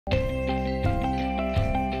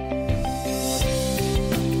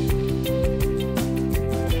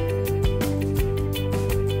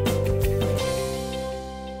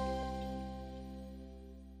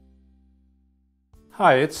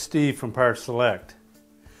Hi, it's Steve from Parts Select.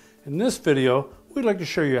 In this video, we'd like to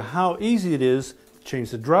show you how easy it is to change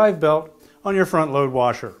the drive belt on your front load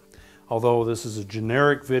washer. Although this is a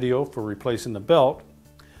generic video for replacing the belt,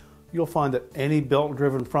 you'll find that any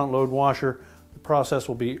belt-driven front load washer, the process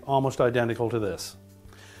will be almost identical to this.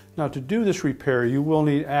 Now, to do this repair, you will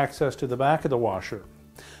need access to the back of the washer.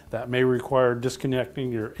 That may require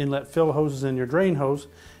disconnecting your inlet fill hoses and your drain hose,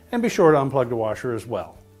 and be sure to unplug the washer as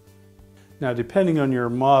well. Now, depending on your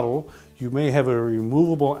model, you may have a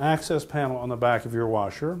removable access panel on the back of your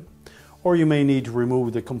washer, or you may need to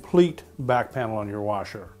remove the complete back panel on your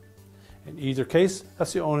washer. In either case,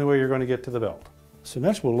 that's the only way you're going to get to the belt. So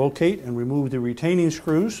next we'll locate and remove the retaining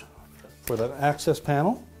screws for that access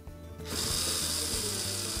panel.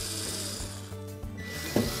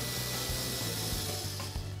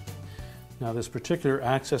 Now, this particular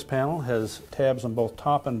access panel has tabs on both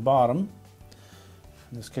top and bottom.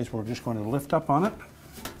 In this case, we're just going to lift up on it,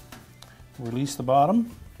 release the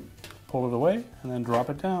bottom, pull it away, and then drop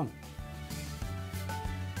it down.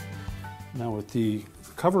 Now, with the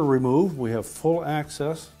cover removed, we have full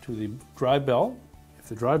access to the drive belt. If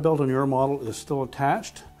the drive belt on your model is still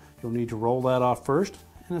attached, you'll need to roll that off first,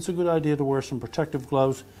 and it's a good idea to wear some protective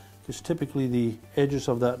gloves because typically the edges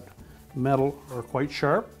of that metal are quite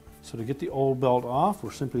sharp. So to get the old belt off,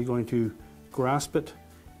 we're simply going to grasp it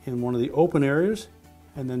in one of the open areas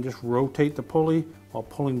and then just rotate the pulley while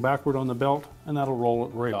pulling backward on the belt, and that'll roll it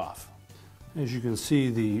right off. As you can see,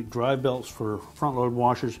 the drive belts for front load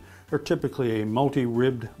washers are typically a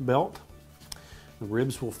multi-ribbed belt. The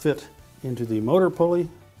ribs will fit into the motor pulley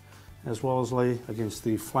as well as lay against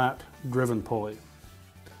the flat driven pulley.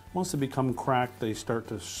 Once they become cracked, they start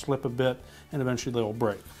to slip a bit and eventually they'll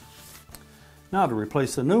break. Now, to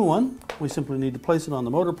replace the new one, we simply need to place it on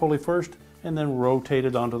the motor pulley first and then rotate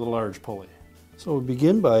it onto the large pulley. So we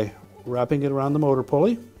begin by wrapping it around the motor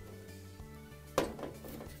pulley.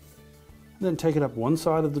 Then take it up one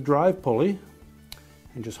side of the drive pulley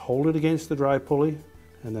and just hold it against the drive pulley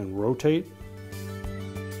and then rotate.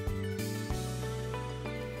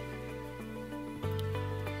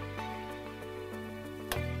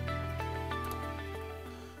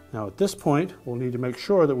 Now, at this point, we'll need to make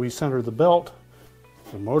sure that we center the belt.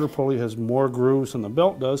 The motor pulley has more grooves than the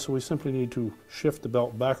belt does, so we simply need to shift the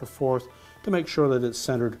belt back or forth to make sure that it's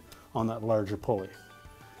centered on that larger pulley.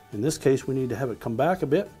 In this case, we need to have it come back a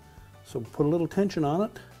bit, so put a little tension on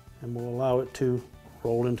it and we'll allow it to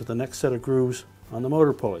roll into the next set of grooves on the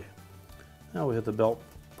motor pulley. Now we have the belt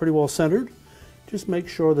pretty well centered. Just make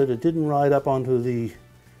sure that it didn't ride up onto the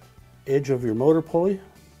edge of your motor pulley.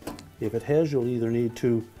 If it has, you'll either need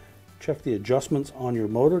to check the adjustments on your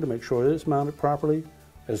motor to make sure it is mounted properly.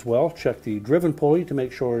 As well, check the driven pulley to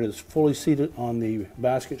make sure it is fully seated on the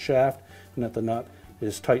basket shaft and that the nut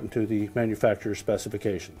is tightened to the manufacturer's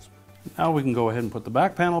specifications. Now we can go ahead and put the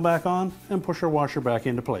back panel back on and push our washer back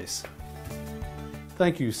into place.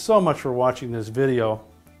 Thank you so much for watching this video.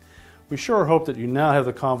 We sure hope that you now have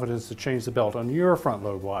the confidence to change the belt on your front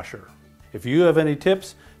load washer. If you have any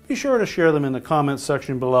tips, be sure to share them in the comments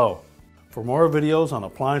section below. For more videos on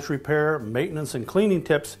appliance repair, maintenance, and cleaning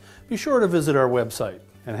tips, be sure to visit our website.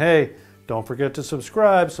 And hey, don't forget to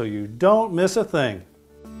subscribe so you don't miss a thing.